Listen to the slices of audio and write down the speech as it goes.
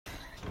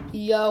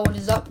Yo, what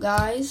is up,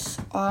 guys?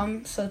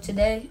 So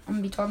today I'm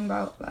gonna be talking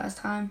about last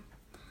time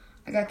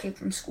I got kicked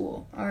from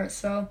school. Alright,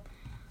 so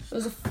it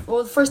was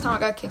the first time I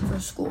got kicked from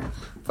school.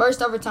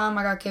 First ever time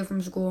I got kicked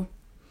from school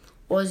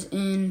was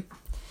in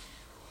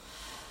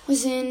I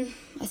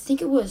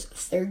think it was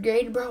third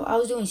grade, bro. I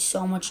was doing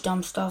so much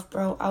dumb stuff,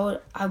 bro.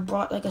 I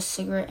brought like a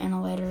cigarette and a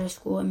lighter to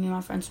school, and me and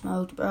my friend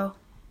smoked, bro.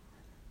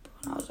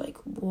 And I was like,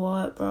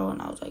 what, bro?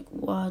 And I was like,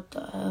 what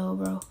the hell,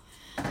 bro?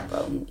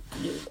 Bro,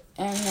 dude.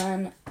 And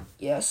then,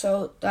 yeah,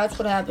 so that's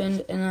what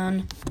happened.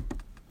 And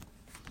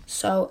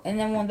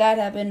then when that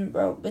happened,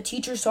 bro, the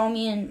teacher saw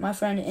me and my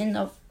friend in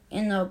the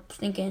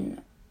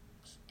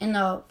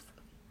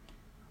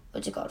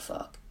what's it called?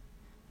 Fuck.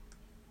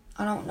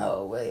 I don't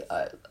know. Wait.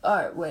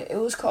 Alright, wait. It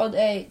was called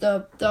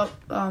the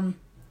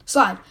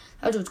slide.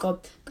 That's what it's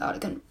called.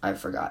 God, I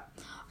forgot.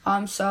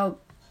 So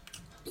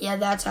yeah,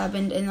 that's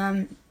happened, and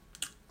then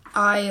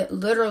I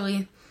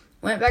literally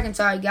went back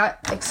inside, got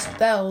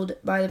expelled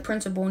by the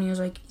principal, and he was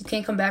like, you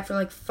can't come back for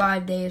like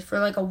 5 days, for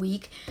like a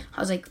week. I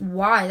was like,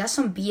 why? That's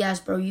some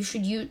BS, bro. You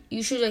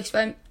should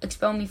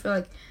expel me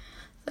for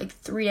like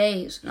 3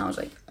 days. And I was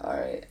like,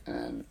 alright. And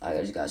then I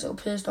just got so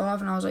pissed off,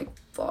 and I was like,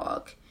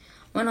 fuck.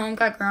 Went home,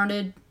 got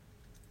grounded,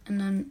 and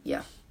then,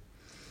 yeah.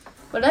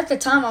 But at the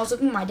time, I was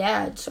living with my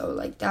dad, so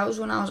like that was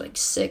when I was like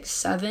 6,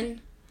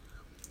 7.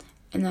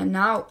 And then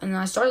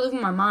I started living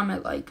with my mom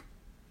at like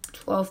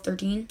 12,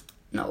 13.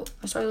 No,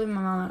 I started living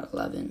with my mom at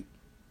 11.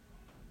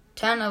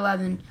 10,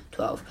 11,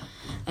 12.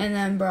 And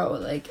then, bro,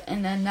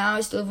 now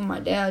I still live with my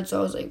dad, so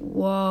I was like,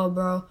 whoa,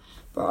 bro.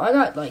 Bro, I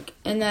got,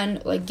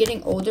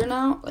 getting older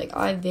now,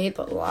 I vape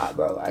a lot,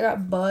 bro. I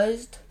got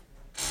buzzed.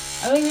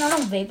 I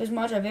don't vape as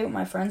much. I vape with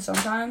my friends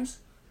sometimes,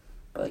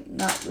 but,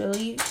 not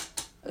really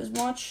as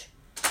much.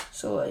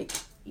 So,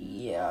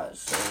 yeah,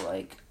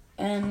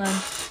 and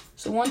then,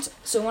 so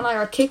when I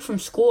got kicked from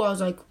school, I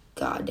was like,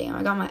 god damn,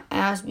 I got my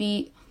ass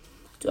beat.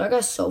 Dude, I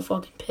got so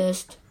fucking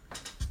pissed.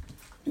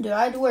 Dude,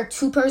 I had to wear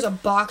 2 pairs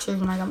of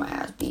boxers when I got my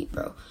ass beat,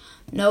 bro.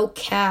 No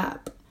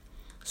cap.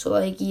 So,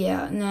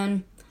 yeah. And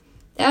then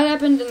that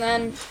happened, and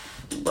then,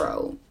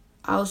 bro,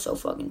 I was so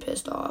fucking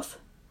pissed off.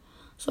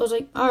 So I was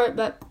like, alright,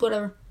 but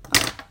whatever.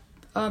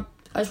 I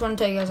just want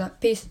to tell you guys that.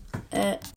 Peace.